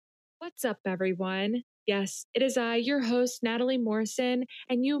What's up, everyone? Yes, it is I, your host, Natalie Morrison,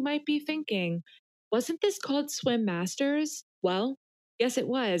 and you might be thinking, wasn't this called Swim Masters? Well, yes, it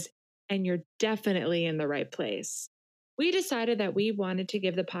was, and you're definitely in the right place. We decided that we wanted to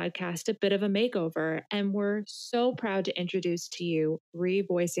give the podcast a bit of a makeover, and we're so proud to introduce to you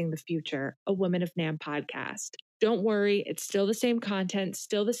Revoicing the Future, a Women of NAM podcast. Don't worry, it's still the same content,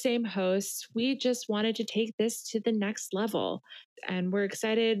 still the same hosts. We just wanted to take this to the next level. And we're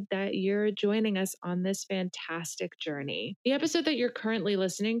excited that you're joining us on this fantastic journey. The episode that you're currently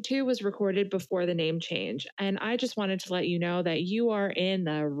listening to was recorded before the name change. And I just wanted to let you know that you are in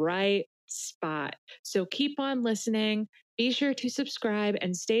the right spot. So keep on listening. Be sure to subscribe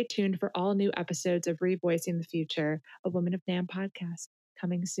and stay tuned for all new episodes of Revoicing the Future, a Women of NAM podcast,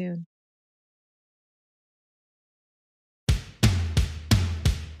 coming soon.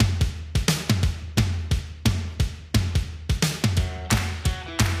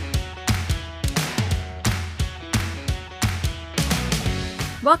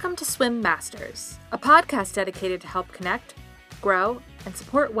 Welcome to Swim Masters, a podcast dedicated to help connect, grow, and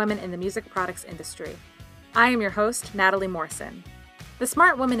support women in the music products industry. I am your host, Natalie Morrison. The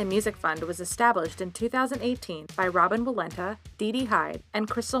Smart Women in Music Fund was established in 2018 by Robin Walenta, Dee Dee Hyde, and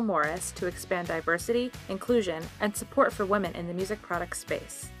Crystal Morris to expand diversity, inclusion, and support for women in the music products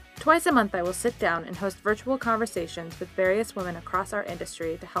space. Twice a month, I will sit down and host virtual conversations with various women across our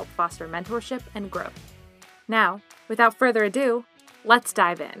industry to help foster mentorship and growth. Now, without further ado, let's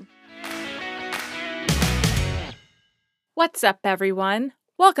dive in. What's up, everyone?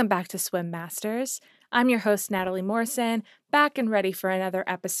 Welcome back to Swim Masters. I'm your host, Natalie Morrison, back and ready for another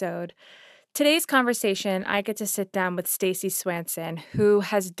episode. Today's conversation, I get to sit down with Stacey Swanson, who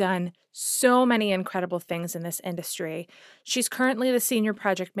has done so many incredible things in this industry. She's currently the Senior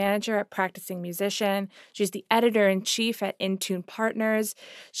Project Manager at Practicing Musician. She's the Editor-in-Chief at Intune Partners.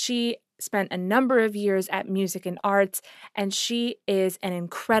 She spent a number of years at Music and Arts, and she is an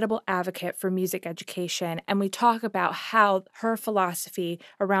incredible advocate for music education. And we talk about how her philosophy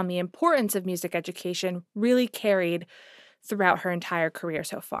around the importance of music education really carried throughout her entire career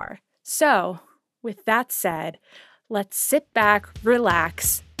so far. So, with that said, let's sit back,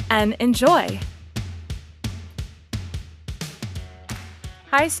 relax, and enjoy.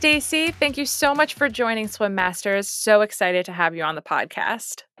 Hi, Stacey. Thank you so much for joining Swim Masters. So excited to have you on the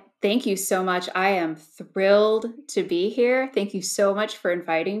podcast. Thank you so much. I am thrilled to be here. Thank you so much for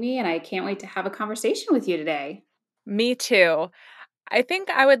inviting me, and I can't wait to have a conversation with you today. Me too. I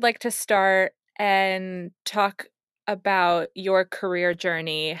think I would like to start and talk about your career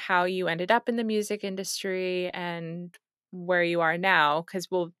journey, how you ended up in the music industry and where you are now,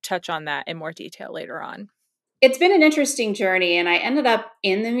 because we'll touch on that in more detail later on. It's been an interesting journey, and I ended up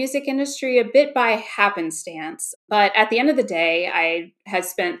in the music industry a bit by happenstance. But at the end of the day, I had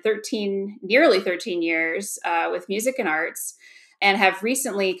spent nearly 13 years with Music and Arts and have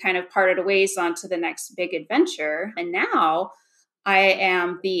recently kind of parted ways onto the next big adventure. And now I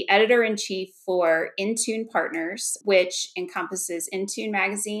am the editor-in-chief for Intune Partners, which encompasses Intune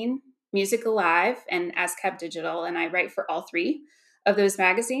Magazine, Music Alive, and ASCAP Digital. And I write for all three of those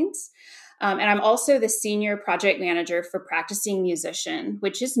magazines. And I'm also the senior project manager for Practicing Musician,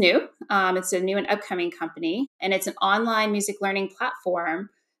 which is new. It's a new and upcoming company, and it's an online music learning platform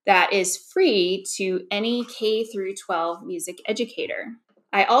that is free to any K through 12 music educator.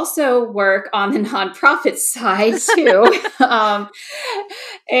 I also work on the nonprofit side too,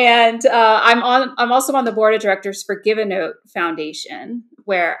 and I'm also on the board of directors for Give a Note Foundation,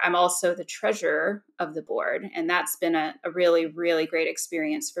 where I'm also the treasurer of the board. And that's been a really, really great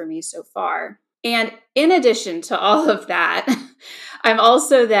experience for me so far. And in addition to all of that, I'm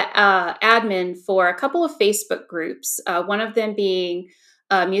also the admin for a couple of Facebook groups, one of them being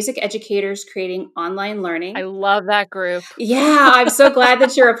Music Educators Creating Online Learning. I love that group. Yeah, I'm so glad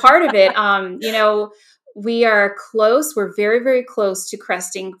that you're a part of it. We are close. We're very, very close to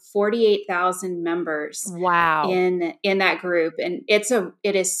cresting 48,000 members. Wow. In that group. And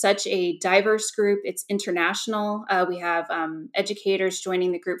it is such a diverse group. It's international. We have educators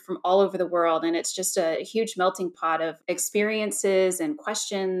joining the group from all over the world. And it's just a huge melting pot of experiences and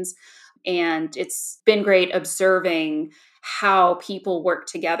questions. And it's been great observing how people work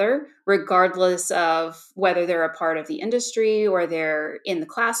together, regardless of whether they're a part of the industry or they're in the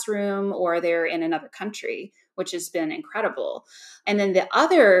classroom or they're in another country, which has been incredible. And then the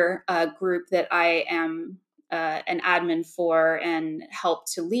other group that I am an admin for and help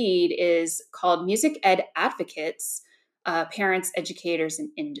to lead is called Music Ed Advocates, Parents, Educators, and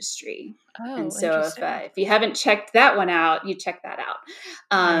Industry. And Oh, so interesting. if you haven't checked that one out, you check that out.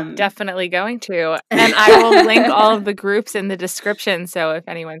 I'm definitely going to. And I will link all of the groups in the description. So if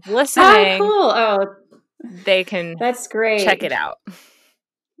anyone's Oh, listening, cool. Oh, they can that's check it great. out.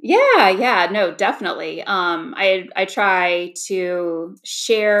 Yeah, no, definitely. I try to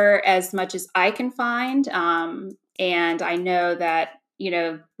share as much as I can find, and I know that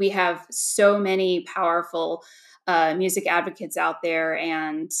we have so many powerful music advocates out there,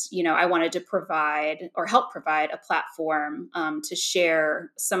 and I wanted to provide or help provide a platform to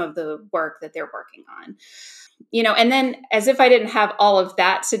share some of the work that they're working on. And then as if I didn't have all of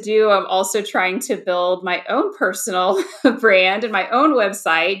that to do, I'm also trying to build my own personal brand and my own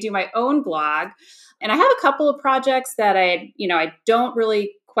website, do my own blog. And I have a couple of projects that I don't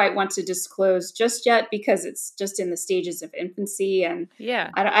really quite want to disclose just yet because it's just in the stages of infancy. And Yeah.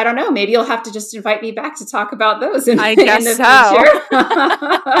 I don't know, maybe you'll have to just invite me back to talk about those in I guess the so. future.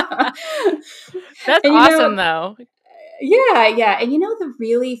 That's And awesome, though. yeah. And the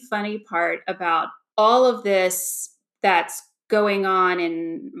really funny part about all of this that's going on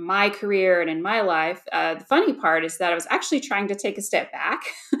in my career and in my life, the funny part is that I was actually trying to take a step back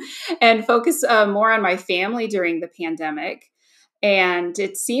and focus more on my family during the pandemic. And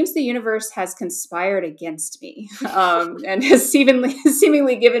it seems the universe has conspired against me and has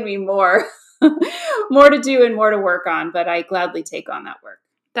seemingly given me more, more to do and more to work on. But I gladly take on that work.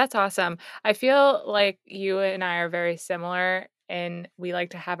 That's awesome. I feel like you and I are very similar, and we like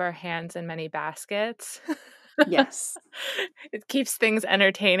to have our hands in many baskets. Yes. It keeps things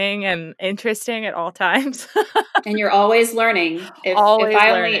entertaining and interesting at all times. And you're always learning. Always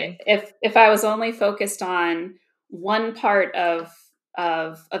learning. If I was only focused on one part of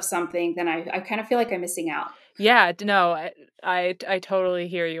something, then I kind of feel like I'm missing out. Yeah, no, I totally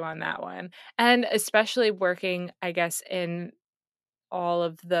hear you on that one. And especially working, I guess, in all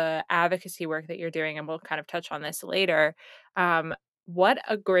of the advocacy work that you're doing, and we'll kind of touch on this later. What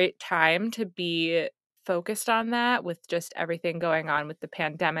a great time to be focused on that with just everything going on with the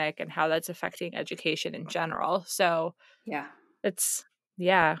pandemic and how that's affecting education in general. So Yeah. it's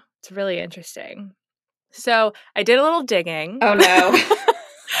really interesting. So I did a little digging. Oh no.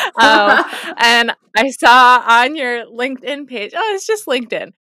 And I saw on your LinkedIn page, it's just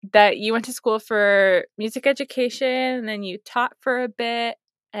LinkedIn, that you went to school for music education and then you taught for a bit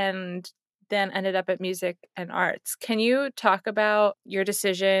and then ended up at music and arts. Can you talk about your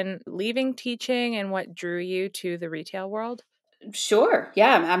decision leaving teaching and what drew you to the retail world? Sure.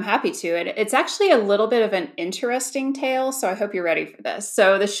 Yeah, I'm happy to. It's actually a little bit of an interesting tale, so I hope you're ready for this.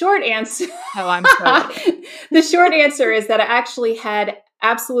 So the short answer Oh, I'm so ready. the short answer is that I actually had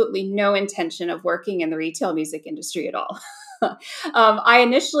absolutely no intention of working in the retail music industry at all. I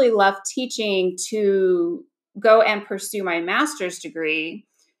initially left teaching to go and pursue my master's degree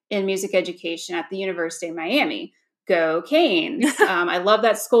in music education at the University of Miami. Go Canes. I love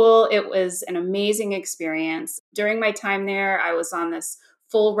that school. It was an amazing experience. During my time there, I was on this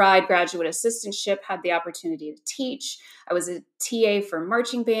full ride graduate assistantship, had the opportunity to teach. I was a TA for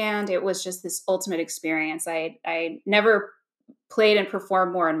marching band. It was just this ultimate experience. I never played and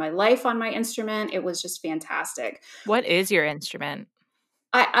performed more in my life on my instrument. It was just fantastic. What is your instrument?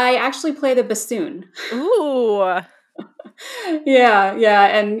 I actually play the bassoon. Ooh. Yeah,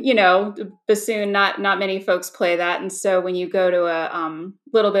 and bassoon. Not many folks play that, and so when you go to a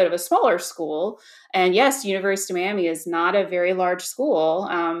little bit of a smaller school, and yes, University of Miami is not a very large school.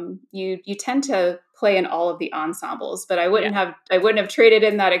 You tend to play in all of the ensembles, but I wouldn't have traded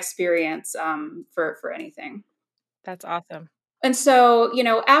in that experience for anything. That's awesome. And so,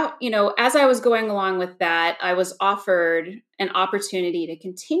 as I was going along with that, I was offered an opportunity to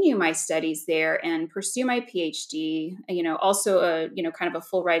continue my studies there and pursue my PhD, also kind of a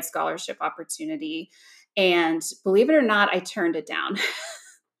full ride scholarship opportunity. And believe it or not, I turned it down.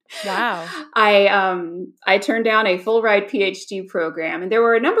 Wow. I turned down a full ride PhD program, and there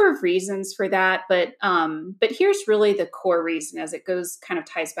were a number of reasons for that, but here's really the core reason, as it kind of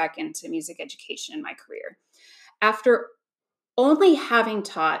ties back into music education in my career. After only having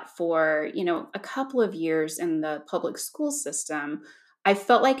taught for, a couple of years in the public school system, I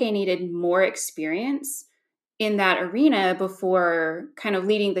felt like I needed more experience in that arena before kind of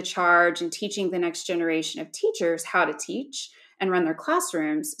leading the charge and teaching the next generation of teachers how to teach and run their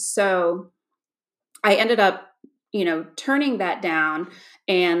classrooms. So I ended up, turning that down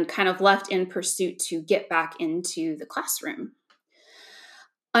and kind of left in pursuit to get back into the classroom.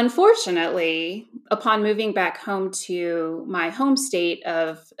 Unfortunately, upon moving back home to my home state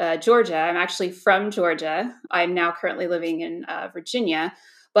of Georgia, I'm actually from Georgia. I'm now currently living in Virginia.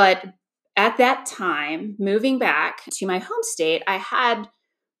 But at that time, moving back to my home state, I had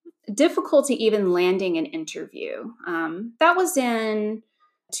difficulty even landing an interview. That was in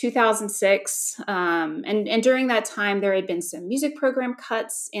 2006. And during that time, there had been some music program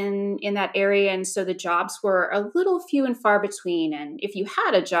cuts in that area. And so the jobs were a little few and far between. And if you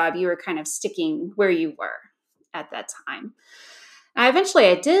had a job, you were kind of sticking where you were at that time. Eventually,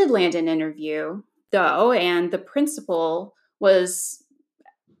 I did land an interview, though, and the principal was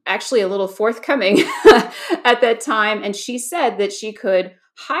actually a little forthcoming at that time. And she said that she could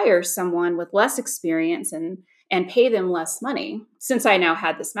hire someone with less experience and pay them less money, since I now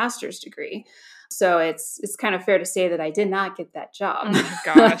had this master's degree. So it's kind of fair to say that I did not get that job. Oh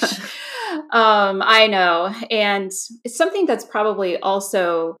my gosh. I know. And it's something that's probably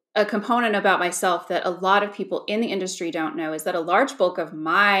also a component about myself that a lot of people in the industry don't know, is that a large bulk of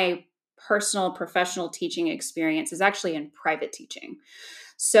my personal professional teaching experience is actually in private teaching.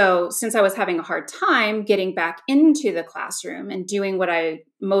 So since I was having a hard time getting back into the classroom and doing what I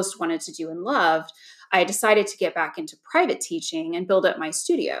most wanted to do and loved, I decided to get back into private teaching and build up my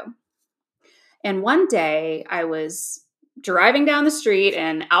studio. And one day I was driving down the street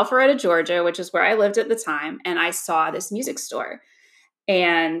in Alpharetta, Georgia, which is where I lived at the time, and I saw this music store.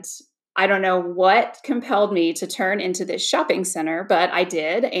 And I don't know what compelled me to turn into this shopping center, but I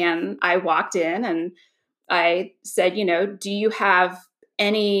did. And I walked in and I said, do you have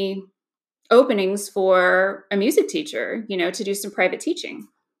any openings for a music teacher, to do some private teaching?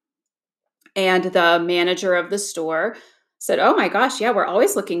 And the manager of the store said, "Oh my gosh, yeah, we're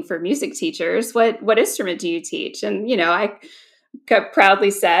always looking for music teachers. What instrument do you teach?" And, I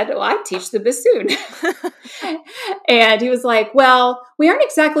proudly said, "Well, I teach the bassoon." And he was like, "Well, we aren't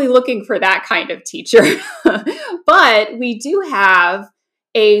exactly looking for that kind of teacher, but we do have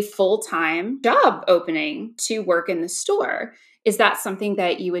a full-time job opening to work in the store. Is that something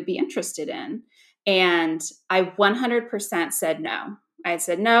that you would be interested in?" And I 100% said no. I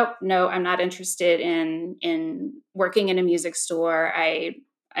said, no, I'm not interested in working in a music store. I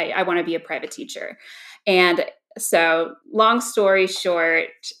want to be a private teacher. And so long story short,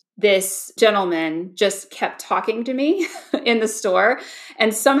 this gentleman just kept talking to me in the store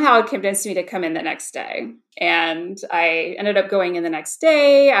and somehow convinced me to come in the next day. And I ended up going in the next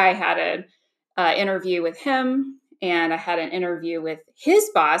day. I had an interview with him, and I had an interview with his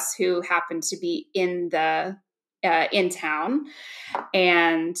boss, who happened to be in town,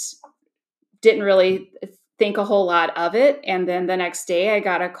 and didn't really think a whole lot of it. And then the next day I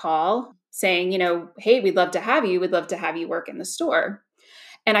got a call saying, "Hey, we'd love to have you. We'd love to have you work in the store."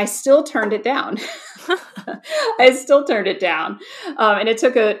 And I still turned it down. I still turned it down. And it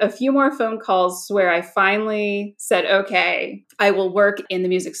took a few more phone calls where I finally said, okay, I will work in the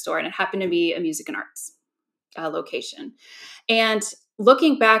music store. And it happened to be a music and arts location. And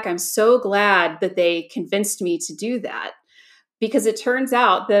looking back, I'm so glad that they convinced me to do that, because it turns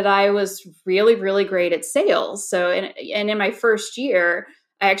out that I was really, really great at sales. So, and in my first year,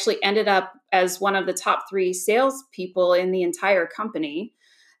 I actually ended up as one of the top 3 salespeople in the entire company.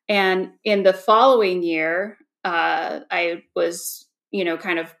 And in the following year, I was,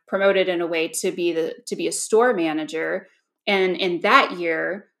 kind of promoted in a way to be a store manager. And in that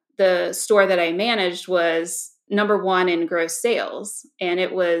year, the store that I managed was number 1 in gross sales. And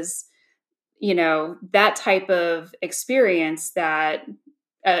it was, that type of experience that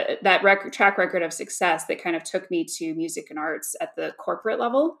track record of success that kind of took me to music and arts at the corporate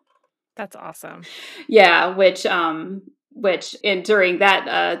level. That's awesome. Yeah, which during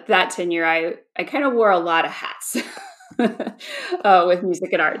that tenure, I kind of wore a lot of hats with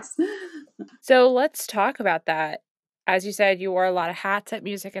music and arts. So let's talk about that. As you said, you wore a lot of hats at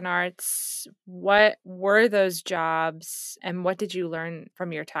music and arts. What were those jobs, and what did you learn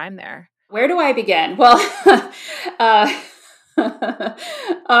from your time there? Where do I begin? Well, as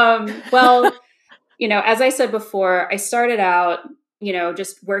I said before, I started out,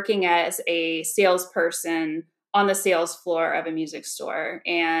 just working as a salesperson on the sales floor of a music store.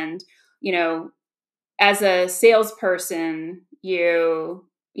 And, as a salesperson,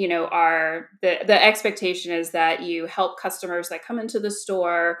 are the expectation is that you help customers that come into the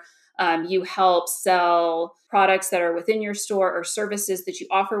store. You help sell products that are within your store or services that you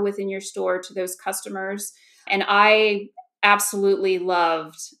offer within your store to those customers. And I absolutely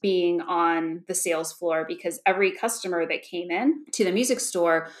loved being on the sales floor, because every customer that came in to the music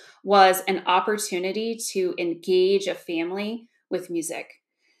store was an opportunity to engage a family with music.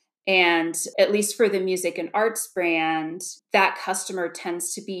 And at least for the music and arts brand, that customer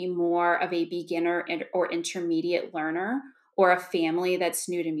tends to be more of a beginner or intermediate learner, or a family that's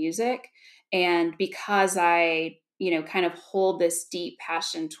new to music. And because I, kind of hold this deep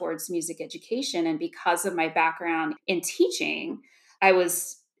passion towards music education. And because of my background in teaching, I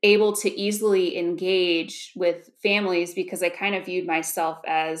was able to easily engage with families because I kind of viewed myself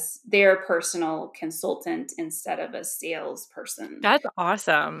as their personal consultant instead of a salesperson. That's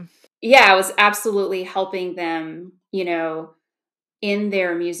awesome. Yeah, I was absolutely helping them, in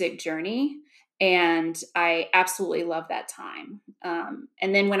their music journey. And I absolutely love that time.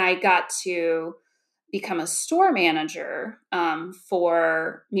 And then when I got to become a store manager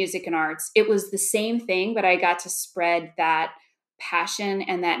for music and arts, it was the same thing, but I got to spread that passion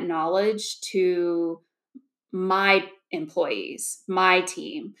and that knowledge to my employees, my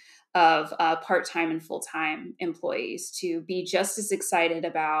team of part-time and full-time employees, to be just as excited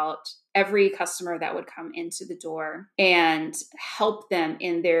about every customer that would come into the door and help them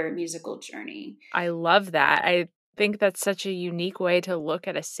in their musical journey. I love that. I think that's such a unique way to look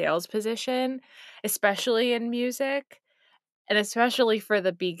at a sales position, especially in music, and especially for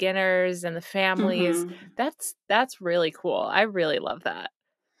the beginners and the families. Mm-hmm. That's really cool. I really love that.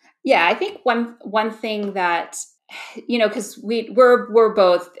 Yeah, I think one thing that because we're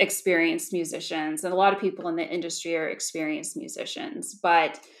both experienced musicians, and a lot of people in the industry are experienced musicians.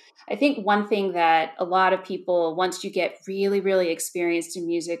 But I think one thing that a lot of people, once you get really, really experienced in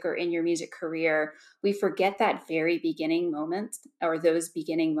music or in your music career, we forget that very beginning moment, or those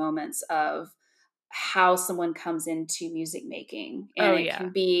beginning moments of how someone comes into music making. And it can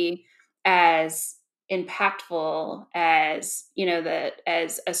be as impactful as that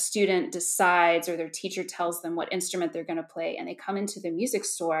as a student decides, or their teacher tells them what instrument they're going to play, and they come into the music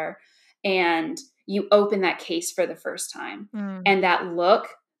store and you open that case for the first time. And that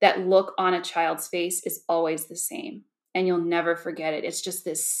look on a child's face is always the same, and you'll never forget it. It's just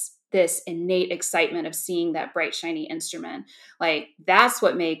this innate excitement of seeing that bright shiny instrument. Like, that's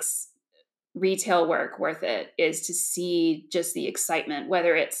what makes retail work worth it, is to see just the excitement,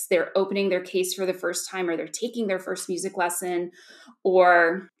 whether it's they're opening their case for the first time, or they're taking their first music lesson,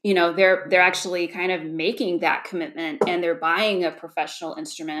 or they're actually kind of making that commitment and they're buying a professional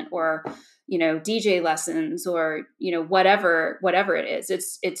instrument, or DJ lessons, or whatever it is.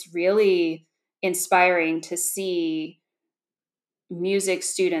 It's really inspiring to see music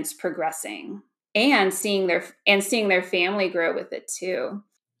students progressing and seeing their family grow with it too.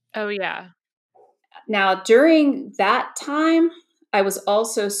 Oh yeah. Now, during that time, I was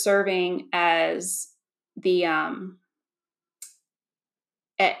also serving as the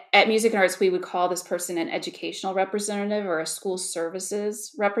at Music and Arts, we would call this person an educational representative or a school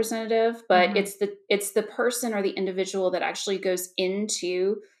services representative, but it's the person or the individual that actually goes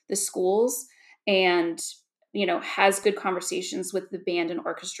into the schools and has good conversations with the band and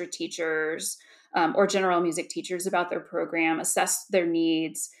orchestra teachers, or general music teachers about their program, assess their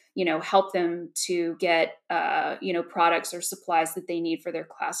needs, help them to get, products or supplies that they need for their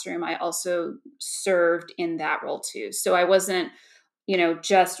classroom. I also served in that role too. So I wasn't,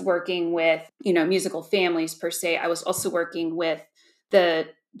 just working with, musical families per se. I was also working with the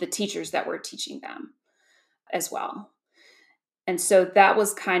teachers that were teaching them as well. And so that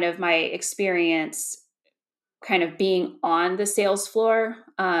was kind of my experience, kind of being on the sales floor.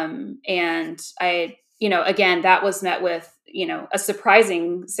 And I, again, that was met with, a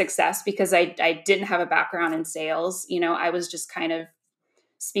surprising success, because I didn't have a background in sales. I was just kind of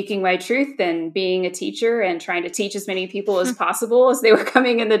speaking my truth and being a teacher and trying to teach as many people as possible as they were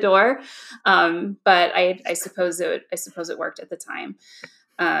coming in the door. But I suppose it worked at the time.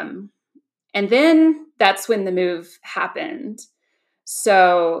 And then that's when the move happened.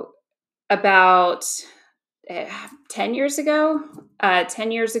 So about 10 years ago,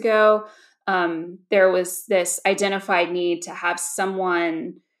 there was this identified need to have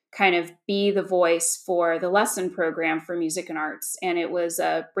someone kind of be the voice for the lesson program for music and arts. And it was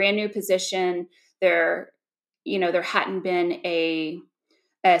a brand new position. There hadn't been a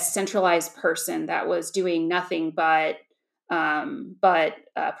centralized person that was doing nothing but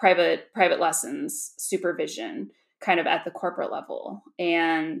private lessons supervision, kind of at the corporate level.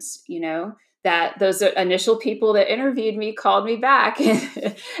 And, that those initial people that interviewed me called me back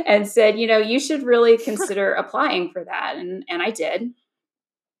and said, you should really consider applying for that. And I did.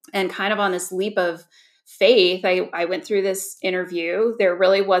 And kind of on this leap of faith, I went through this interview. There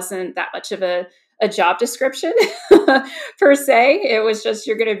really wasn't that much of a job description per se. It was just,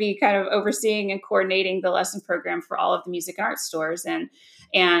 you're going to be kind of overseeing and coordinating the lesson program for all of the music and arts stores. And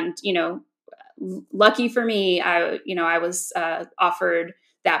lucky for me, I was offered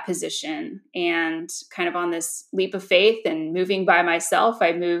that position, and kind of on this leap of faith and moving by myself,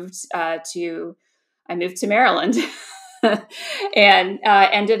 I moved to Maryland. And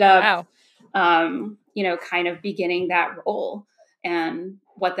ended up, kind of beginning that role and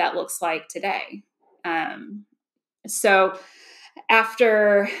what that looks like today. So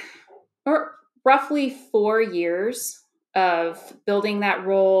after roughly 4 years of building that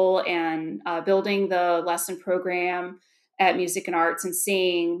role and building the lesson program at Music and Arts and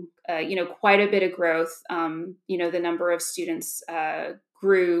seeing, quite a bit of growth, the number of students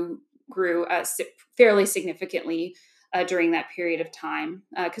grew fairly significantly during that period of time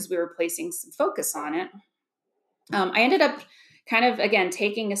because we were placing some focus on it. I ended up kind of, again,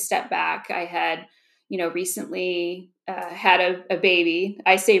 taking a step back. I had, recently had a baby.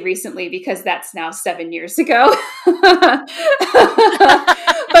 I say recently because that's now 7 years ago.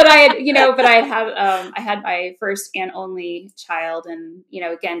 But I had my first and only child, and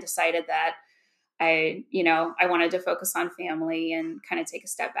again decided that I wanted to focus on family and kind of take a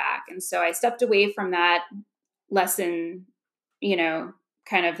step back, and so I stepped away from that lesson,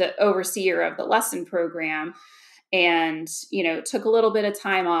 kind of the overseer of the lesson program, and took a little bit of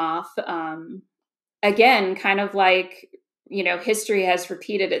time off. Again, kind of like history has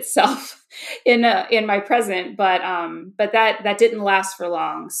repeated itself in my present, but that didn't last for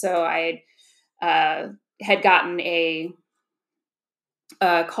long. So I had gotten a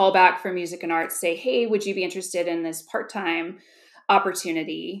call back from Music and Arts, say, "Hey, would you be interested in this part-time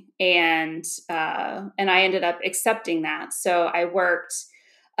opportunity?" And I ended up accepting that. So I worked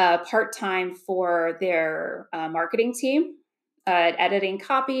part-time for their marketing team, editing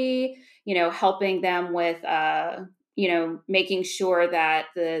copy, helping them with, making sure that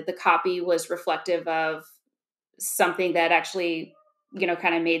the copy was reflective of something that actually,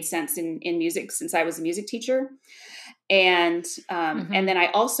 kind of made sense in music, since I was a music teacher. And and then I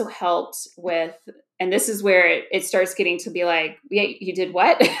also helped with, and this is where it starts getting to be like, yeah, you did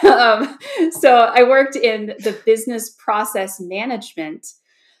what? So I worked in the business process management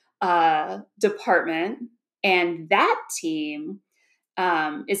department, and that team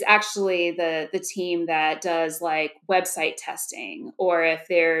is actually the team that does like website testing, or if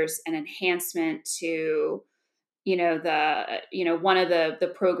there's an enhancement to one of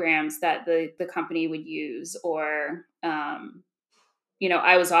the programs that the company would use, or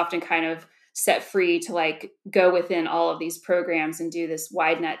I was often kind of set free to like go within all of these programs and do this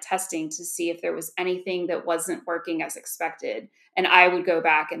wide net testing to see if there was anything that wasn't working as expected. And I would go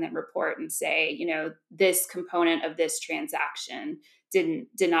back and then report and say, this component of this transaction did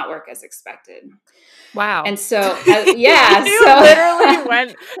not work as expected. Wow. And so, yeah. You literally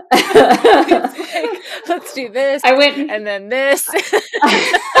went, like, let's do this. I went, and then this.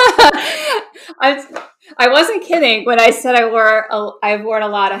 I wasn't kidding when I said I've worn a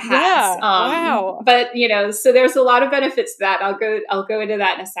lot of hats. Yeah, wow. But, so there's a lot of benefits to that. I'll go into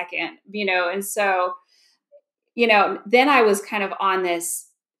that in a second, and so, then I was kind of on this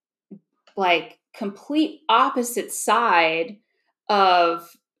like complete opposite side of,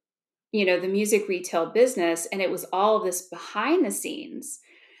 the music retail business. And it was all of this behind the scenes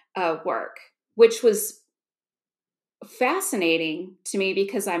work, which was fascinating to me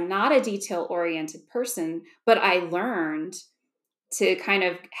because I'm not a detail oriented person, but I learned to kind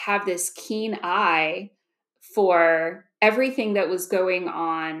of have this keen eye for everything that was going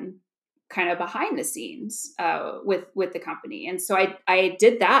on kind of behind the scenes with the company. And so I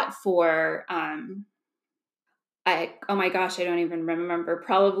did that for, oh my gosh, I don't even remember,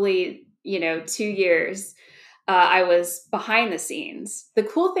 probably, 2 years. I was behind the scenes. The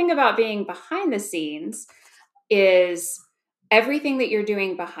cool thing about being behind the scenes is everything that you're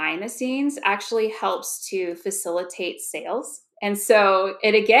doing behind the scenes actually helps to facilitate sales. And so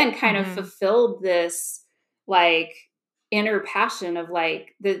it again kind of fulfilled this like inner passion of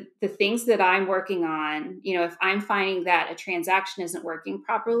like the things that I'm working on. If I'm finding that a transaction isn't working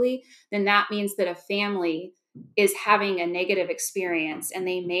properly, then that means that a family is having a negative experience and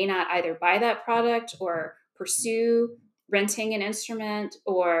they may not either buy that product or pursue renting an instrument,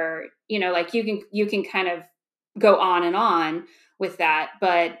 or like you can kind of go on and on with that.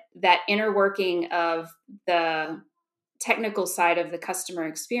 But that inner working of the technical side of the customer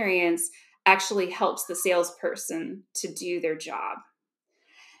experience actually helps the salesperson to do their job.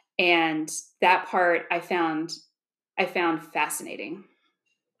 And that part I found fascinating.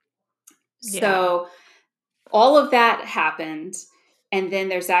 Yeah. So all of that happened, and then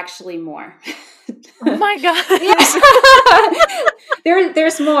there's actually more. Oh my gosh.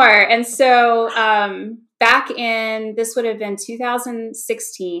 There's more. And so back in, this would have been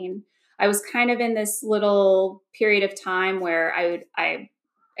 2016, I was kind of in this little period of time where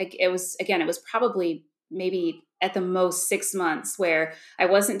it was probably maybe at the most 6 months where I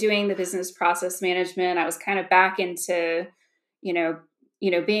wasn't doing the business process management. I was kind of back into,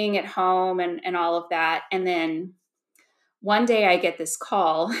 being at home and all of that. And then one day I get this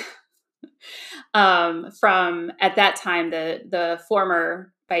call from, at that time, the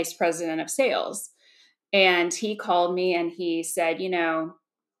former vice president of sales. And he called me and he said,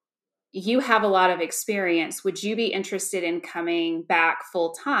 you have a lot of experience. Would you be interested in coming back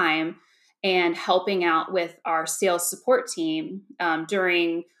full time and helping out with our sales support team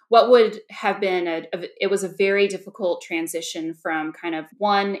during what would have been it was a very difficult transition from kind of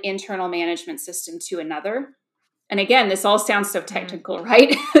one internal management system to another. And again, this all sounds so technical,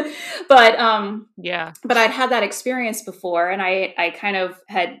 right? But I'd had that experience before, and I kind of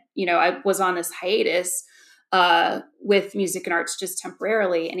had, I was on this hiatus with music and arts just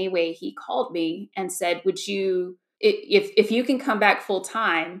temporarily. Anyway, he called me and said, "Would you, if you can come back full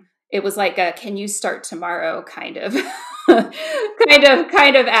time?" It was like a "Can you start tomorrow?" kind of,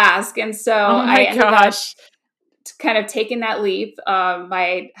 kind of ask. And so I ended up kind of taking that leap.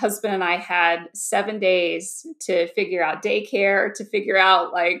 My husband and I had 7 days to figure out daycare, to figure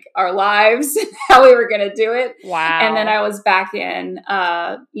out like our lives and how we were going to do it. Wow. And then I was back in,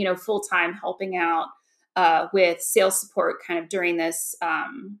 full time helping out with sales support kind of during this,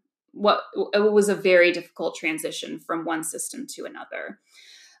 what it was a very difficult transition from one system to another.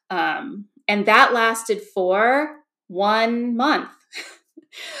 And that lasted for 1 month.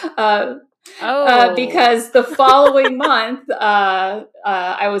 Because the following month,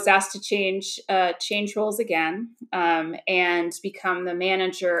 I was asked to change roles again, and become the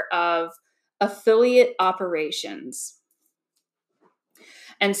manager of affiliate operations.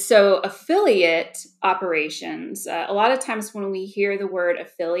 And so affiliate operations, a lot of times when we hear the word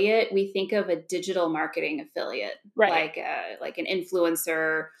affiliate, we think of a digital marketing affiliate, right? Like an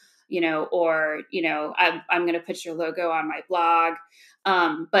influencer, or, I'm going to put your logo on my blog.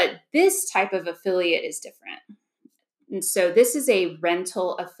 But this type of affiliate is different. And so this is a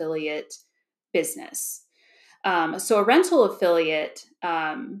rental affiliate business. So a rental affiliate,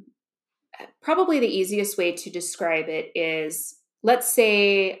 probably the easiest way to describe it is, let's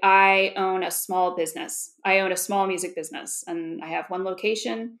say I own a small business. I own a small music business and I have one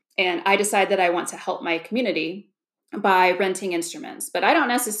location, and I decide that I want to help my community by renting instruments, but I don't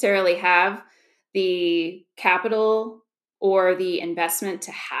necessarily have the capital or the investment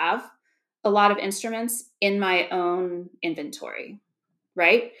to have a lot of instruments in my own inventory,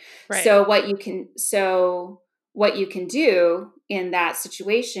 right? So what you can do in that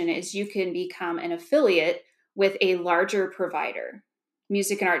situation is you can become an affiliate with a larger provider.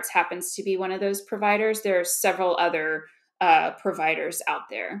 Music and Arts happens to be one of those providers. There are several other providers out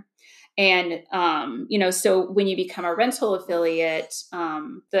there. And, so when you become a rental affiliate,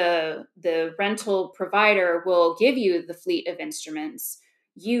 the rental provider will give you the fleet of instruments.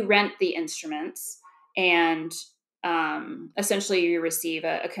 You rent the instruments, and essentially you receive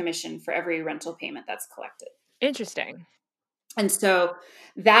a commission for every rental payment that's collected. Interesting. And so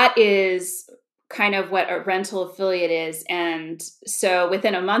that is kind of what a rental affiliate is. And so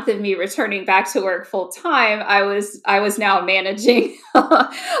within a month of me returning back to work full time, I was now managing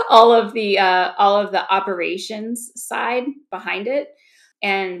all of the operations side behind it.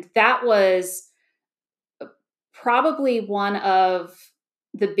 And that was probably one of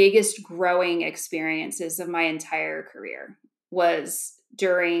the biggest growing experiences of my entire career, was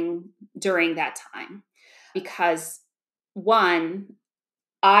during that time. Because one,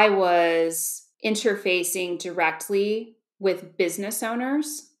 I was interfacing directly with business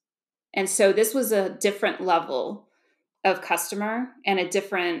owners. And so this was a different level of customer and a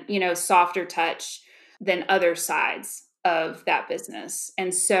different, softer touch than other sides of that business.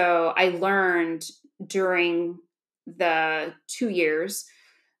 And so I learned during the 2 years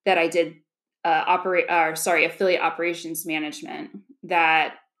that I did affiliate operations management,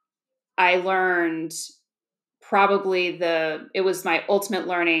 that I learned probably it was my ultimate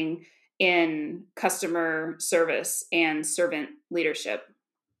learning in customer service and servant leadership.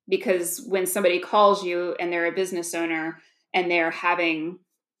 Because when somebody calls you and they're a business owner and they're having,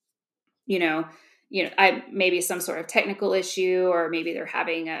 maybe some sort of technical issue, or maybe they're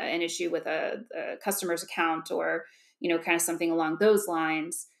having an issue with a customer's account, or, kind of something along those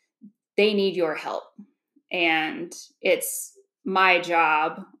lines, they need your help. And it's my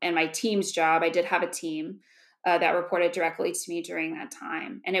job and my team's job. I did have a team that reported directly to me during that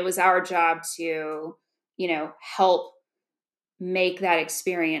time. And it was our job to, help make that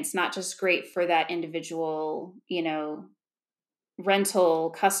experience not just great for that individual,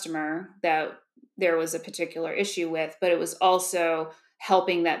 rental customer that there was a particular issue with, but it was also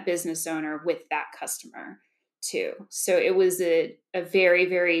helping that business owner with that customer too. So it was a very,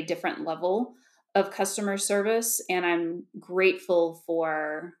 very different level of customer service, and I'm grateful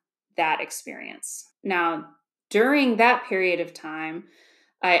for that experience. Now, during that period of time,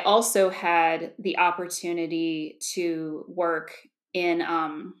 I also had the opportunity to work in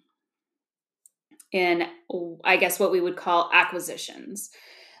I guess what we would call acquisitions.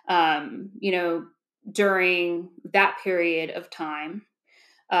 You know, during that period of time,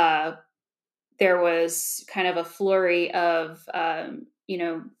 uh, there was kind of a flurry of you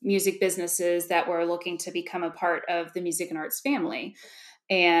know, music businesses that were looking to become a part of the music and arts family.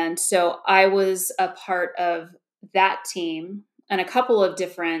 And so I was a part of that team and a couple of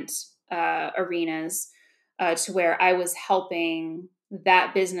different arenas to where I was helping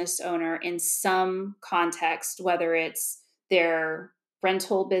that business owner in some context, whether it's their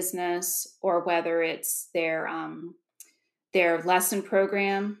rental business or whether it's their lesson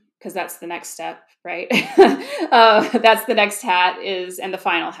program, because that's the next step, right? That's the next hat is, and the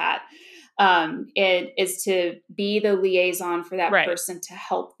final hat. It is to be the liaison for that person to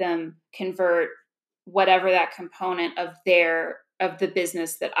help them convert whatever that component of the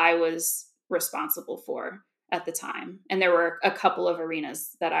business that I was responsible for at the time. And there were a couple of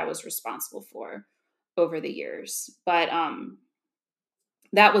arenas that I was responsible for over the years. But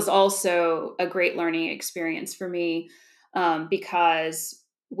that was also a great learning experience for me, because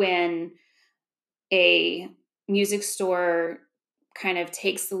when a music store kind of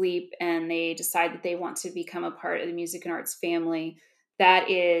takes the leap and they decide that they want to become a part of the music and arts family, that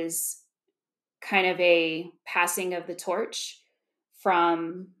is kind of a passing of the torch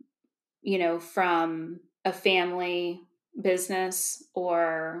from, you know, from a family business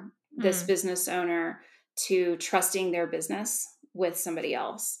or this business owner to trusting their business with somebody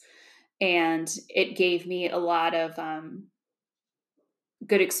else. And it gave me a lot of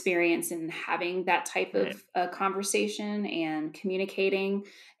good experience in having that type of conversation and communicating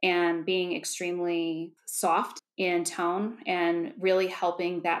and being extremely soft in tone and really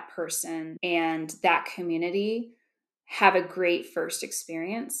helping that person and that community have a great first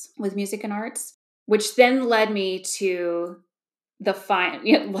experience with music and arts, which then led me to the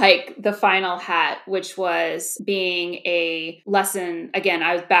final hat, which was being a lesson. Again,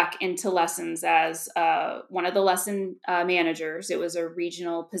 I was back into lessons as one of the lesson managers. It was a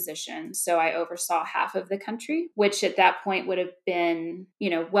regional position. So I oversaw half of the country, which at that point would have been, you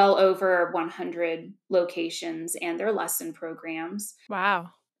know, well over 100 locations and their lesson programs.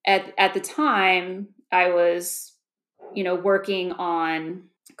 Wow. At the time, I was, you know, working on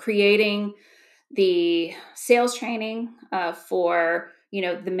creating the sales training for, you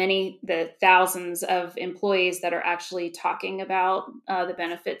know, the thousands of employees that are actually talking about the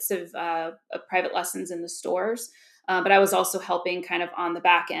benefits of private lessons in the stores. But I was also helping kind of on the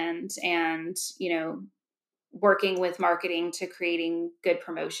back end and, you know, working with marketing to creating good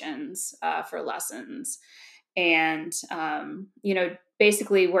promotions for lessons and, you know,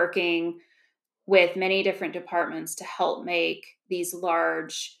 basically working with many different departments to help make these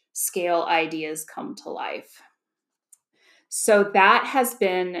large scale ideas come to life. So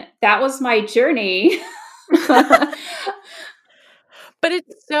that was my journey. But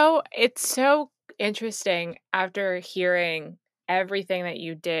it's so interesting after hearing everything that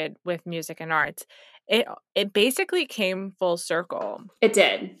you did with music and arts. It basically came full circle. It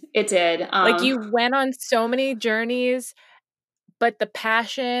did. Like you went on so many journeys, but the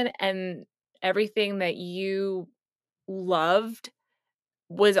passion and everything that you loved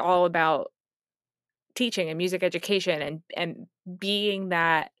was all about teaching and music education and being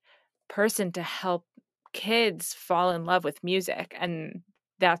that person to help kids fall in love with music. And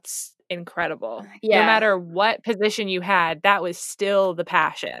that's incredible. Yeah. No matter what position you had, that was still the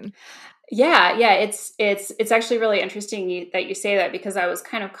passion. Yeah. It's actually really interesting that you say that, because I was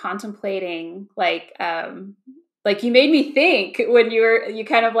kind of contemplating like you made me think when you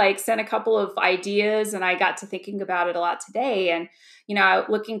kind of like sent a couple of ideas, and I got to thinking about it a lot today. And, you know,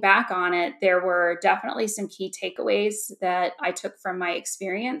 looking back on it, there were definitely some key takeaways that I took from my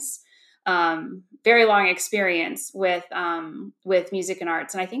experience, very long experience with music and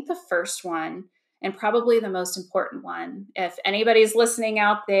arts. And I think the first one, and probably the most important one, if anybody's listening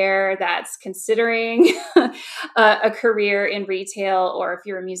out there that's considering a career in retail, or if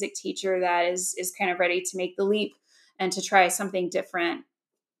you're a music teacher that is kind of ready to make the leap and to try something different,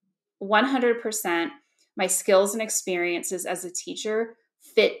 100% my skills and experiences as a teacher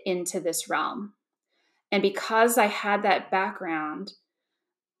fit into this realm. And because I had that background,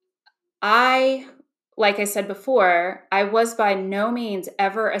 like I said before, I was by no means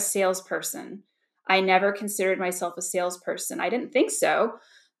ever a salesperson. I never considered myself a salesperson. I didn't think so,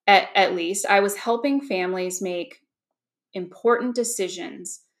 at least. I was helping families make important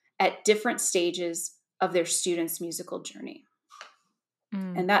decisions at different stages of their students' musical journey.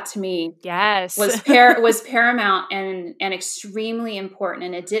 And that to me yes was paramount and extremely important.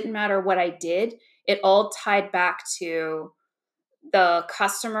 And it didn't matter what I did. It all tied back to the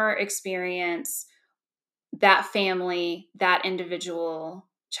customer experience, that family, that individual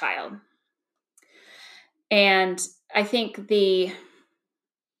child. And I think even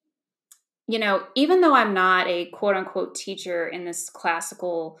though I'm not a quote unquote teacher in a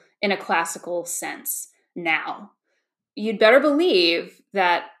classical sense now, you'd better believe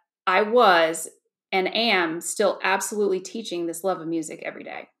that I was and am still absolutely teaching this love of music every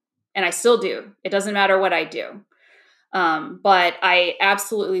day. And I still do. It doesn't matter what I do. But I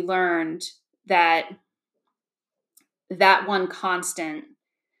absolutely learned that one constant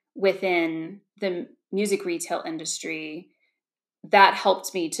within the music retail industry that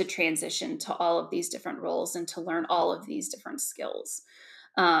helped me to transition to all of these different roles and to learn all of these different skills.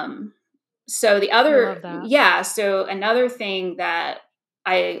 So another thing that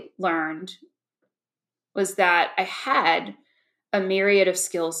I learned was that I had a myriad of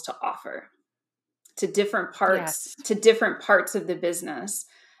skills to offer to different parts of the business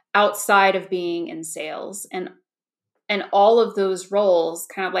outside of being in sales. And all of those roles,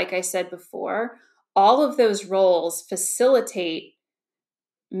 kind of like I said before, all of those roles facilitate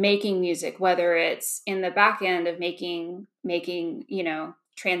making music, whether it's in the back end of making,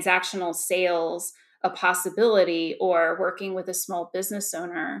 transactional sales a possibility, or working with a small business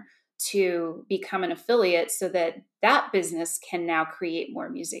owner to become an affiliate so that business can now create more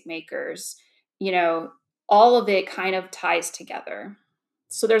music makers. All of it kind of ties together.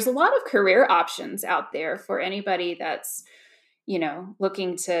 So there's a lot of career options out there for anybody that's,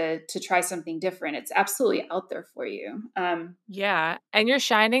 looking to try something different. It's absolutely out there for you. Yeah. And you're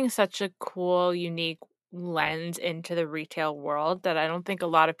shining such a cool, unique lens into the retail world that I don't think a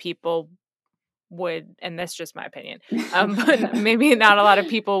lot of people would, and that's just my opinion, but maybe not a lot of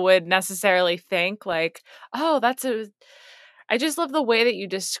people would necessarily think like, oh, I just love the way that you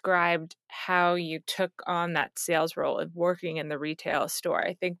described how you took on that sales role of working in the retail store.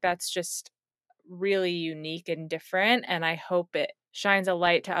 I think that's just really unique and different. And I hope it shines a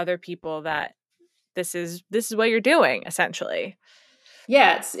light to other people that this is what you're doing, essentially.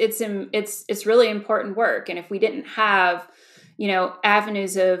 Yeah, it's really important work. And if we didn't have,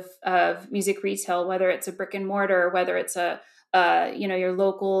 avenues of music retail, whether it's a brick and mortar, whether it's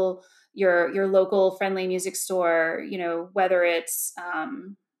your local friendly music store, whether it's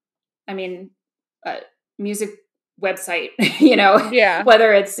music website, Yeah.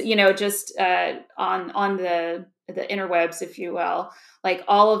 whether it's, just on the interwebs, if you will, like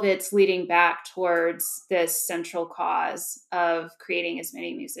all of it's leading back towards this central cause of creating as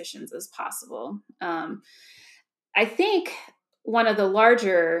many musicians as possible. I think one of the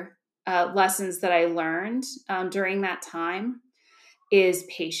larger lessons that I learned during that time is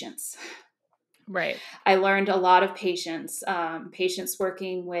patience. Right. I learned a lot of patience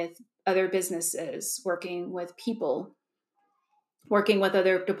working with other businesses, working with people, working with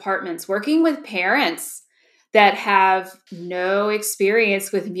other departments, working with parents that have no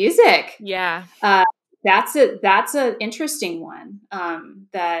experience with music. Yeah. That's an interesting one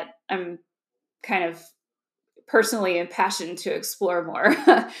that I'm kind of personally impassioned to explore more.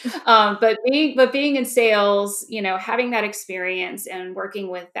 But being in sales, having that experience and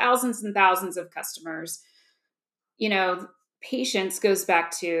working with thousands and thousands of customers, patience goes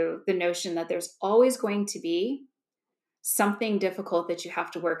back to the notion that there's always going to be something difficult that you have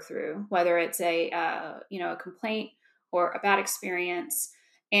to work through, whether it's a complaint or a bad experience.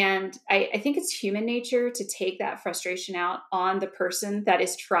 And I think it's human nature to take that frustration out on the person that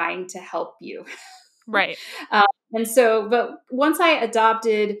is trying to help you. Right. But once I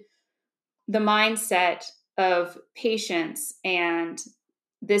adopted the mindset of patience and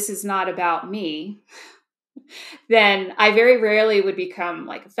this is not about me, then I very rarely would become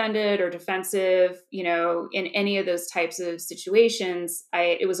like offended or defensive, in any of those types of situations.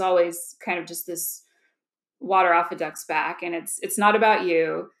 It was always kind of just this water off a duck's back, and it's not about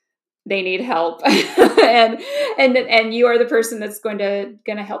you. They need help, and you are the person that's going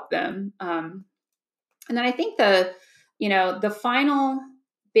to help them. And then I think the final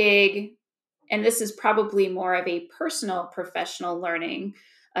big, and this is probably more of a personal professional learning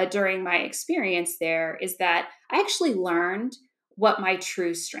during my experience there, is that I actually learned what my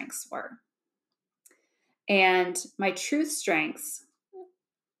true strengths were. And my true strengths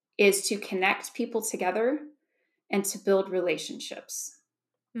is to connect people together and to build relationships,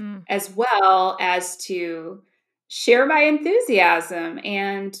 as well as to share my enthusiasm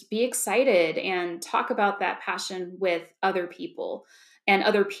and be excited and talk about that passion with other people. And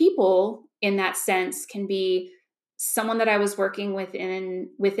other people in that sense can be someone that I was working within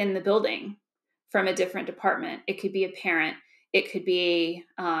the building from a different department. It could be a parent. It could be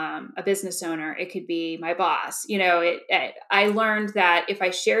a business owner. It could be my boss. I learned that if I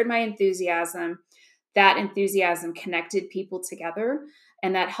shared my enthusiasm, that enthusiasm connected people together,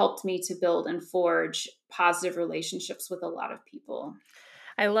 and that helped me to build and forge positive relationships with a lot of people.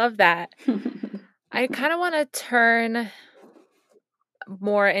 I love that. I kind of want to turn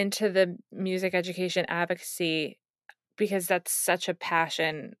more into the music education advocacy because that's such a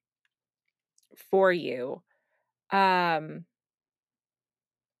passion for you. And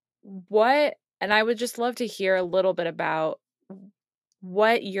I would just love to hear a little bit about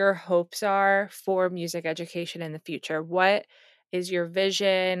what your hopes are for music education in the future. What is your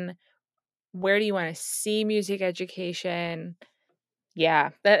vision? Where do you want to see music education? Yeah,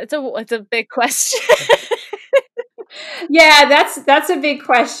 it's a big question. Yeah, that's a big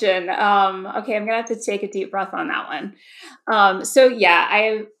question. Okay, I'm gonna have to take a deep breath on that one. So yeah,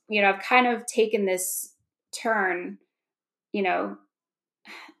 I've kind of taken this turn,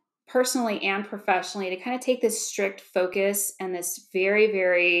 personally and professionally, to kind of take this strict focus and this very,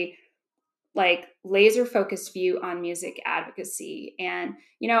 very like laser focused view on music advocacy. And,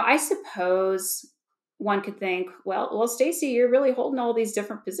 I suppose one could think, well, Stacey, you're really holding all these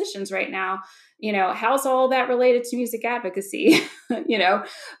different positions right now. How's all that related to music advocacy?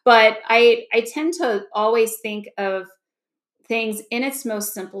 But I tend to always think of things in its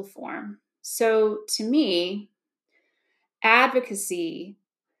most simple form. So to me, advocacy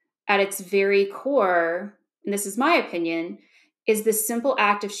at its very core, and this is my opinion, is the simple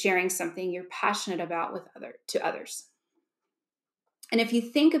act of sharing something you're passionate about to others. And if you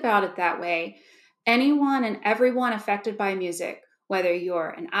think about it that way, anyone and everyone affected by music, whether you're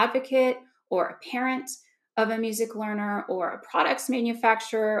an advocate or a parent of a music learner or a products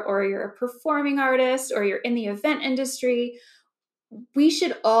manufacturer or you're a performing artist or you're in the event industry, we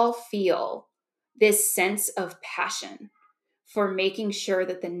should all feel this sense of passion for making sure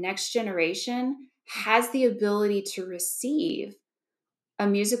that the next generation has the ability to receive a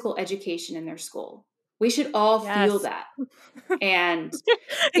musical education in their school. We should all feel that. And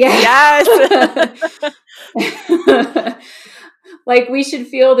yes. Like we should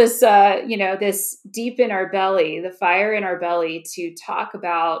feel this, this deep in our belly, the fire in our belly to talk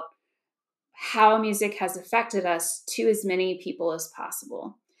about how music has affected us to as many people as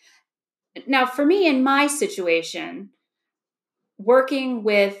possible. Now, for me, in my situation, working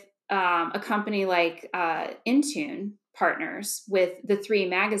with a company like Intune partners with the 3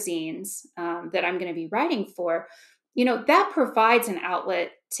 magazines that I'm going to be writing for, that provides an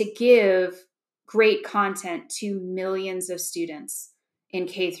outlet to give great content to millions of students in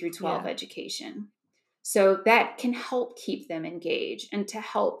K through 12 education. So that can help keep them engaged and to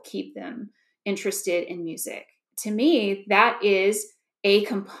help keep them interested in music. To me, that is a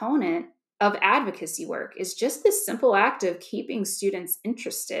component of advocacy work, is just this simple act of keeping students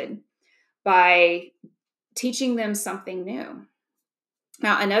interested by teaching them something new.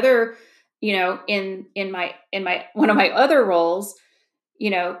 Now, another, in my one of my other roles,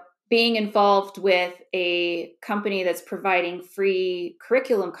 being involved with a company that's providing free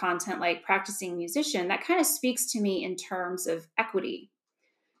curriculum content like Practicing Musician, that kind of speaks to me in terms of equity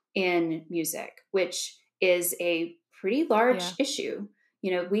in music, which is a pretty large issue.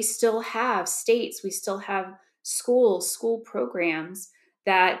 We still have states, we still have school programs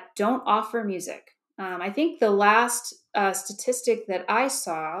that don't offer music. I think the last statistic that I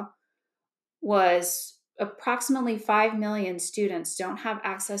saw was approximately 5 million students don't have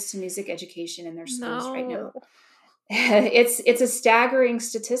access to music education in their schools right now. It's a staggering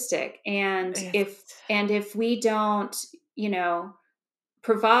statistic. And if we don't,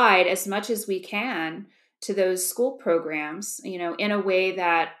 provide as much as we can to those school programs, in a way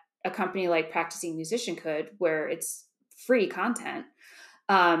that a company like Practicing Musician could, where it's free content,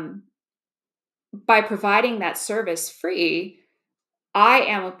 by providing that service free, I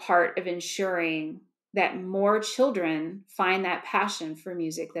am a part of ensuring that more children find that passion for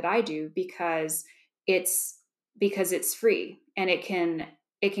music that I do because it's free, and it can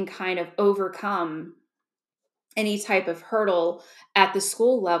kind of overcome any type of hurdle at the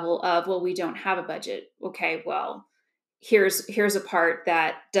school level of, well, we don't have a budget. Okay, well, here's a part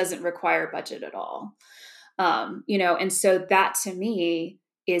that doesn't require budget at all. And so that to me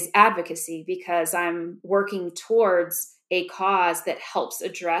is advocacy, because I'm working towards a cause that helps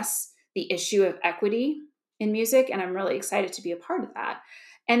address the issue of equity in music. And I'm really excited to be a part of that.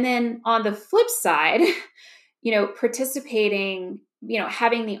 And then on the flip side, participating,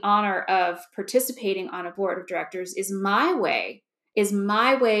 having the honor of participating on a board of directors is my way is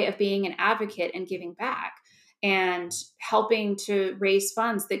my way of being an advocate and giving back and helping to raise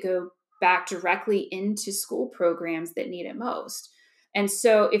funds that go back directly into school programs that need it most. And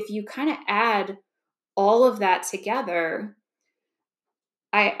so if you kind of add all of that together,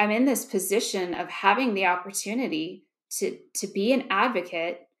 I'm in this position of having the opportunity to be an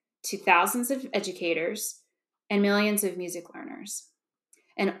advocate to thousands of educators and millions of music learners.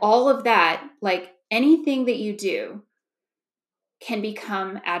 And all of that, like anything that you do, can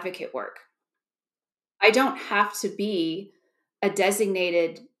become advocate work. I don't have to be a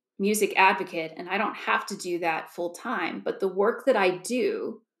designated music advocate, and I don't have to do that full time, but the work that I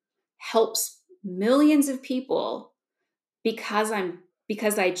do helps millions of people because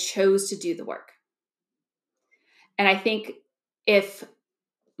I chose to do the work. And I think if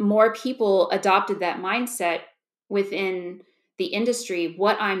more people adopted that mindset within the industry,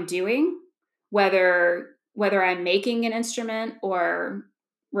 what I'm doing, whether I'm making an instrument or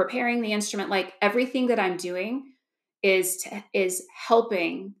repairing the instrument, like everything that I'm doing is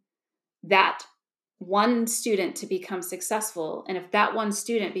helping that one student to become successful. And if that one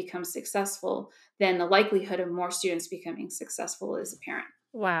student becomes successful, then the likelihood of more students becoming successful is apparent.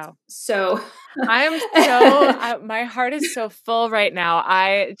 Wow. So my heart is so full right now.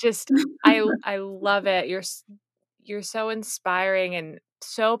 I love it. You're so inspiring and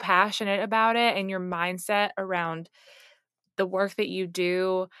so passionate about it, and your mindset around the work that you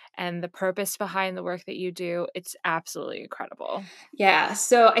do and the purpose behind the work that you do. It's absolutely incredible. Yeah.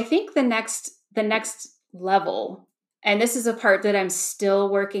 So I think the next level, and this is a part that I'm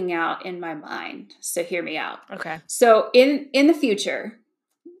still working out in my mind. So hear me out. Okay. So in the future,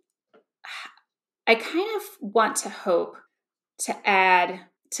 I kind of want to hope to add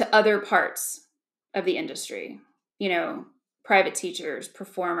to other parts of the industry, private teachers,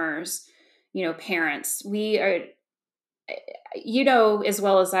 performers, parents. We are, as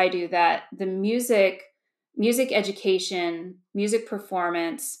well as I do, that the music education, music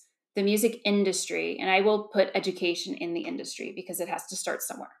performance, the music industry, and I will put education in the industry because it has to start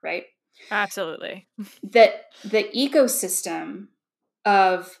somewhere, right? Absolutely. That the ecosystem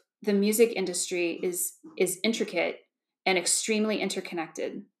of the music industry is intricate and extremely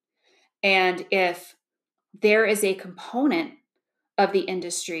interconnected. And if there is a component of the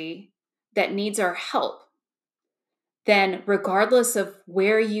industry that needs our help, then regardless of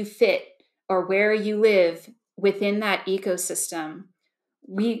where you fit or where you live within that ecosystem,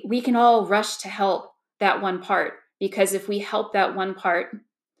 we can all rush to help that one part. Because if we help that one part,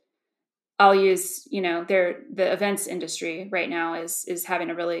 I'll use, the events industry right now is having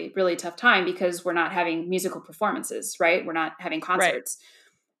a really, really tough time because we're not having musical performances, right? We're not having concerts. Right.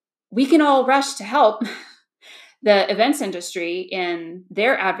 We can all rush to help the events industry in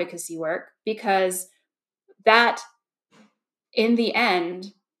their advocacy work because that, in the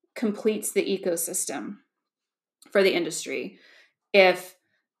end, completes the ecosystem for the industry. If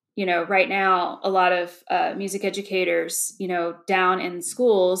right now, a lot of music educators, down in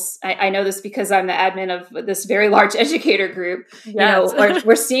schools, I know this because I'm the admin of this very large educator group, yes.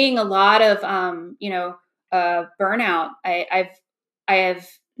 We're seeing a lot of, burnout. I have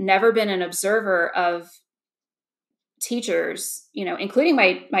never been an observer of teachers, including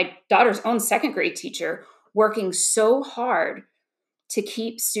my daughter's own second grade teacher, working so hard to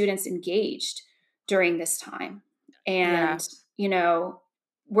keep students engaged during this time. And,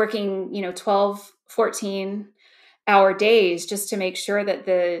 working, 12, 14-hour days just to make sure that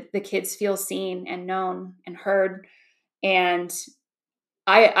the kids feel seen and known and heard. And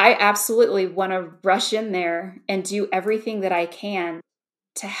I absolutely want to rush in there and do everything that I can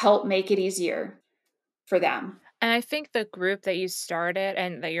to help make it easier for them. And I think the group that you started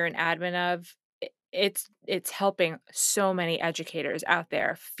and that you're an admin of, it's helping so many educators out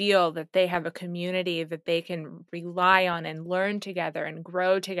there feel that they have a community that they can rely on and learn together and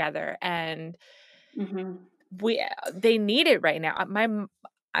grow together. And they need it right now.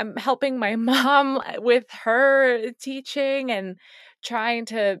 I'm helping my mom with her teaching and trying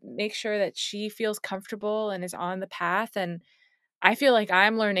to make sure that she feels comfortable and is on the path. And I feel like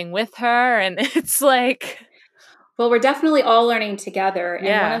I'm learning with her, and it's like... Well, we're definitely all learning together. And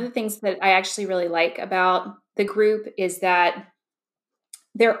one of the things that I actually really like about the group is that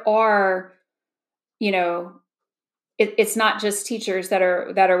there are, it's not just teachers that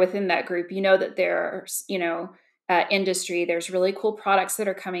are within that group. That there's, industry. There's really cool products that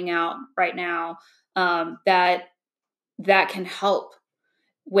are coming out right now that can help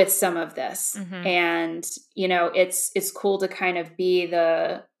with some of this. Mm-hmm. And, it's cool to kind of be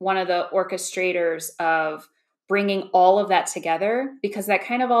one of the orchestrators of bringing all of that together, because that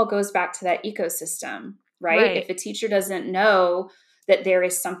kind of all goes back to that ecosystem right? If a teacher doesn't know that there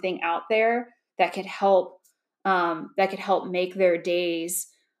is something out there that could help make their days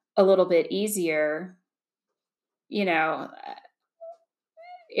a little bit easier, you know,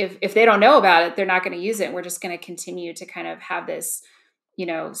 if they don't know about it, they're not going to use it. We're just going to continue to kind of have this,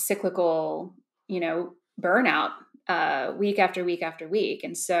 cyclical, burnout week after week after week.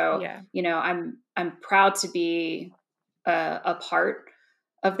 And so, I'm proud to be a part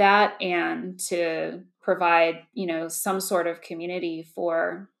of that and to provide, some sort of community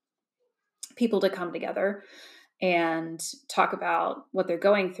for people to come together and talk about what they're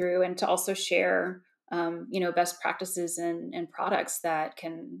going through, and to also share, best practices and products that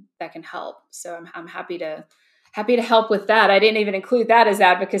can help. So I'm happy to help with that. I didn't even include that as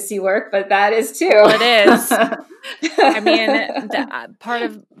advocacy work, but that is too. Well, it is. I mean,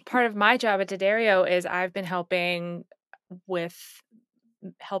 part of my job at D'Addario is I've been helping with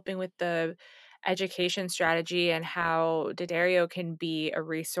the education strategy and how D'Addario can be a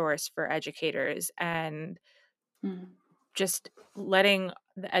resource for educators, and just letting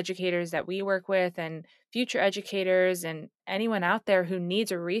the educators that we work with and future educators and anyone out there who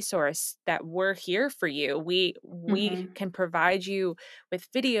needs a resource, that we're here for you. We can provide you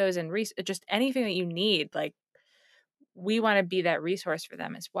with videos and just anything that you need. Like, we want to be that resource for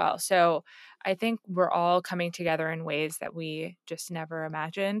them as well. So I think we're all coming together in ways that we just never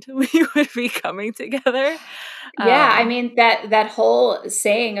imagined we would be coming together. Yeah. I mean, that whole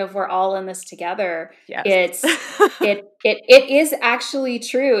saying of we're all in this together, yes. it is actually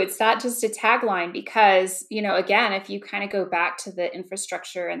true. It's not just a tagline, because, again, if you kind of go back to the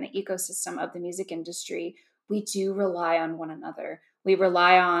infrastructure and the ecosystem of the music industry, we do rely on one another. We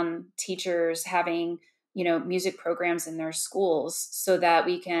rely on teachers having, music programs in their schools so that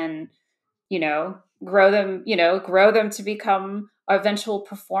we can, grow them to become eventual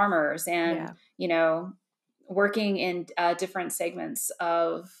performers, and, working in different segments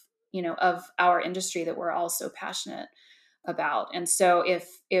of our industry that we're all so passionate about. And so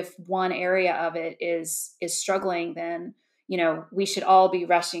if one area of it is struggling, then, we should all be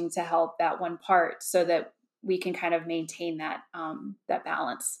rushing to help that one part so that we can kind of maintain that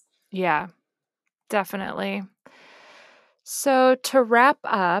balance. Yeah, definitely. So to wrap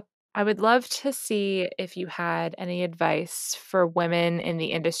up, I would love to see if you had any advice for women in the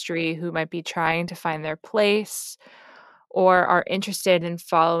industry who might be trying to find their place or are interested in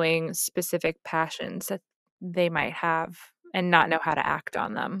following specific passions that they might have and not know how to act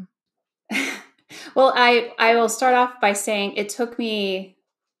on them. Well, I will start off by saying it took me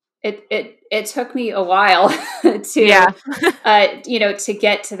a while to to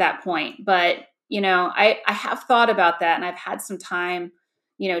get to that point. But, I have thought about that, and I've had some time,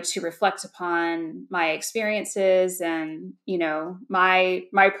 to reflect upon my experiences and, my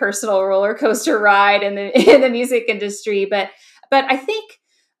personal roller coaster ride in the music industry. But I think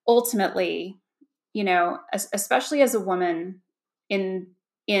ultimately, especially as a woman in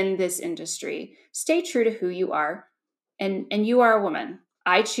this industry, stay true to who you are, and you are a woman.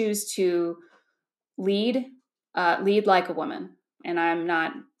 I choose to lead like a woman, and I'm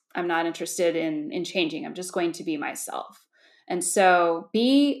not interested in changing. I'm just going to be myself. And so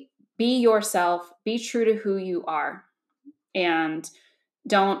be yourself, be true to who you are, and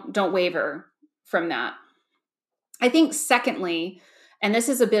don't waver from that. I think secondly, and this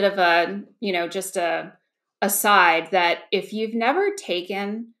is a bit of a, just a aside, that if you've never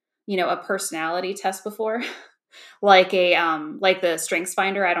taken, a personality test before, like the Strengths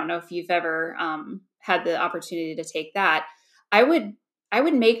Finder, I don't know if you've ever had the opportunity to take that. I would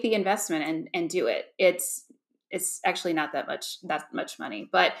make the investment and do it. It's actually not that much money.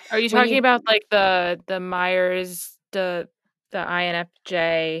 But are you talking about like the Myers, the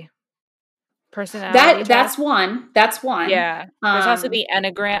INFJ personality? That's one. Yeah. There's also the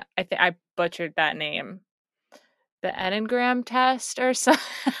Enneagram. I butchered that name. The Enneagram test or something.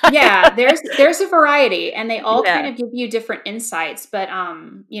 Yeah, there's a variety, and they all kind of give you different insights. But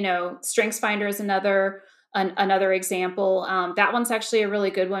Strengths Finder is another example. That one's actually a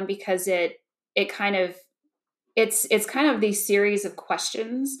really good one, because it's kind of these series of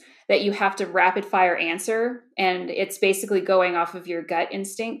questions that you have to rapid fire answer, and it's basically going off of your gut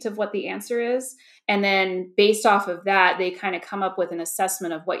instinct of what the answer is, and then based off of that, they kind of come up with an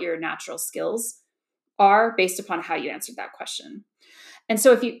assessment of what your natural skills are based upon how you answered that question. And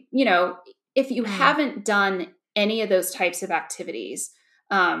so if you haven't done any of those types of activities,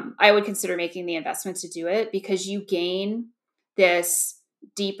 I would consider making the investment to do it, because you gain this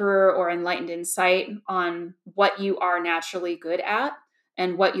deeper or enlightened insight on what you are naturally good at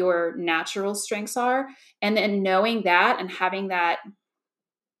and what your natural strengths are. And then knowing that and having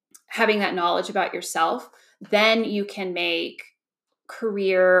having that knowledge about yourself, then you can make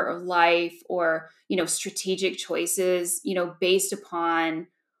career or life or, strategic choices, based upon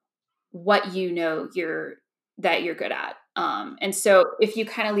what that you're good at. And so if you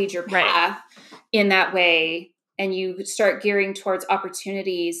kind of lead your Right. path in that way and you start gearing towards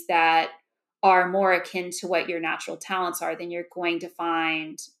opportunities that are more akin to what your natural talents are, then you're going to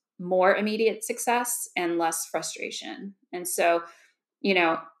find more immediate success and less frustration. And so,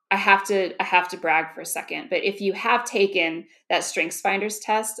 I have to brag for a second, but if you have taken that StrengthsFinders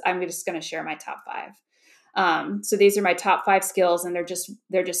test, I'm just going to share my top 5. So these are my top 5 skills, and they're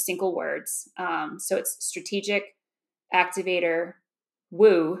just single words. So it's strategic, activator,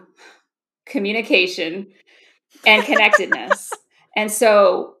 woo, communication, and connectedness. And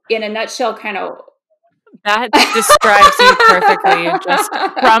so in a nutshell, kind of that describes you perfectly just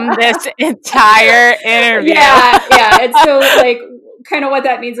from this entire interview. Yeah. And so like kind of what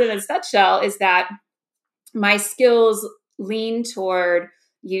that means in a nutshell is that my skills lean toward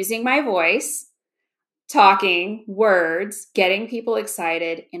using my voice, talking, words, getting people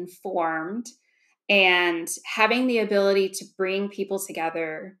excited, informed, and having the ability to bring people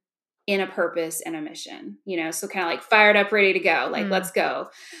together in a purpose and a mission, so kind of like fired up, ready to go, like, let's go.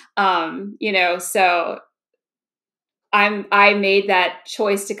 So I made that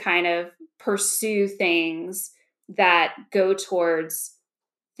choice to kind of pursue things that go towards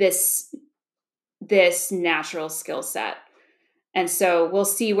this natural skill set. And so we'll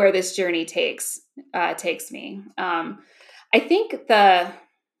see where this journey takes me. I think the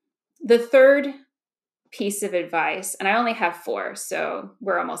third piece of advice, and I only have 4, so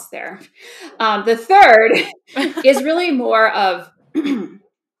we're almost there. The third is really more of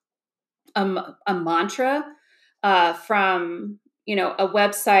a mantra from a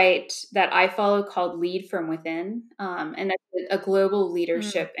website that I follow called Lead From Within, and that's a global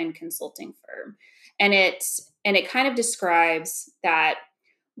leadership and consulting firm. And it kind of describes that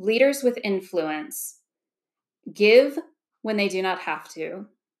leaders with influence give when they do not have to.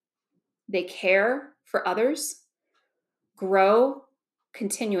 They care for others, grow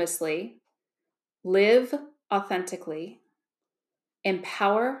continuously, live authentically,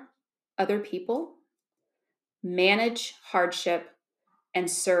 empower other people, manage hardship, and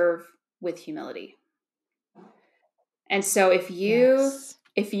serve with humility. And so if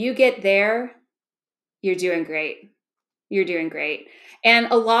you get there, you're doing great. You're doing great. And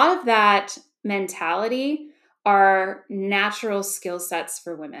a lot of that mentality are natural skill sets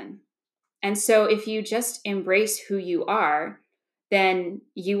for women. And so if you just embrace who you are, then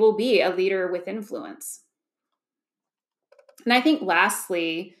you will be a leader with influence. And I think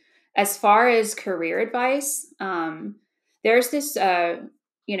lastly, as far as career advice, there's this,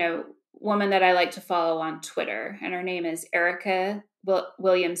 woman that I like to follow on Twitter, and her name is Erica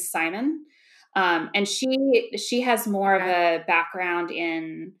Williams Simon. And she has more of a background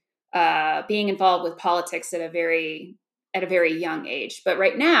in being involved with politics at a very young age. But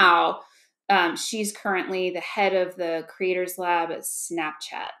right now, she's currently the head of the Creators Lab at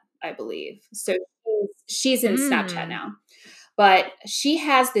Snapchat, I believe. So she's in Snapchat now. But she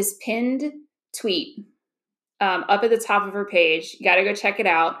has this pinned tweet up at the top of her page. You got to go check it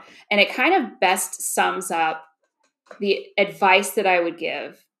out. And it kind of best sums up the advice that I would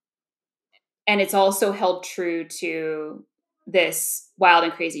give. And it's also held true to this wild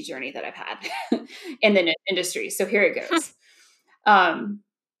and crazy journey that I've had in the industry. So here it goes.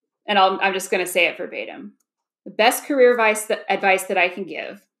 And I'm just going to say it verbatim. The best career advice that I can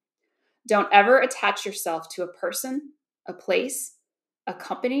give: don't ever attach yourself to a person, a place, a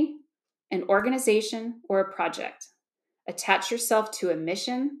company, an organization, or a project. Attach yourself to a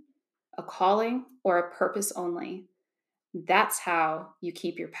mission, a calling, or a purpose only. That's how you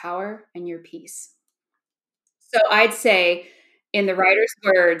keep your power and your peace. So I'd say, in the writer's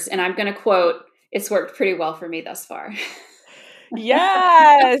words, and I'm going to quote, it's worked pretty well for me thus far.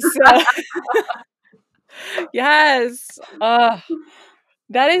 Yes. Yes. Oh,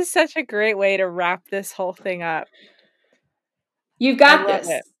 that is such a great way to wrap this whole thing up. You've got this.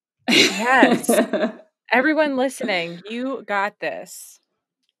 It. Yes. Everyone listening, you got this.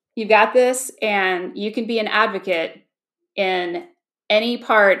 You got this, and you can be an advocate in any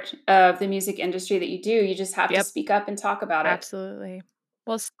part of the music industry that you do. You just have to speak up and talk about it. Absolutely.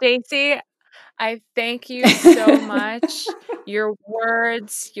 Well, Stacey, I thank you so much. Your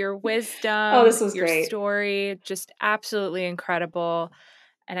words, your wisdom, this was your great. Story, just absolutely incredible.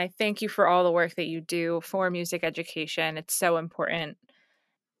 And I thank you for all the work that you do for music education. It's so important.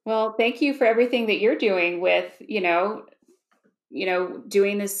 Well, thank you for everything that you're doing with, doing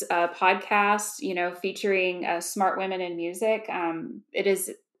this podcast, featuring smart women in music. It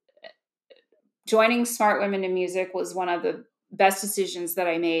is joining Smart Women in Music was one of the best decisions that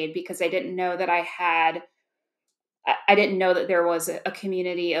I made, because I didn't know that I didn't know that there was a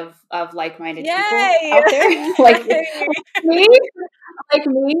community of like-minded people out there like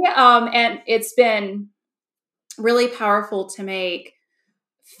me, and it's been really powerful to make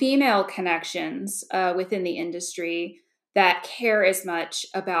female connections within the industry that care as much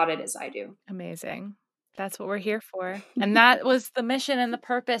about it as I do. Amazing. That's what we're here for. And that was the mission and the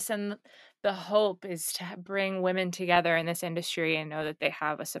purpose, and the hope is to bring women together in this industry and know that they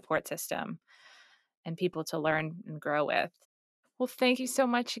have a support system and people to learn and grow with. Well, thank you so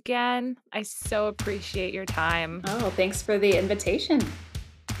much again. I so appreciate your time. Oh, thanks for the invitation.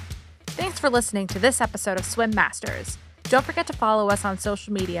 Thanks for listening to this episode of Swim Masters. Don't forget to follow us on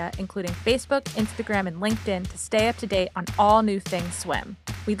social media, including Facebook, Instagram, and LinkedIn, to stay up to date on all new things swim.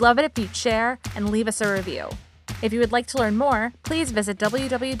 We'd love it if you'd share and leave us a review. If you would like to learn more, please visit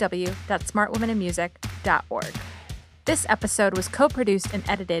www.smartwomeninmusic.org. This episode was co-produced and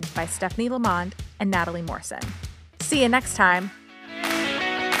edited by Stephanie Lamond and Natalie Morrison. See you next time.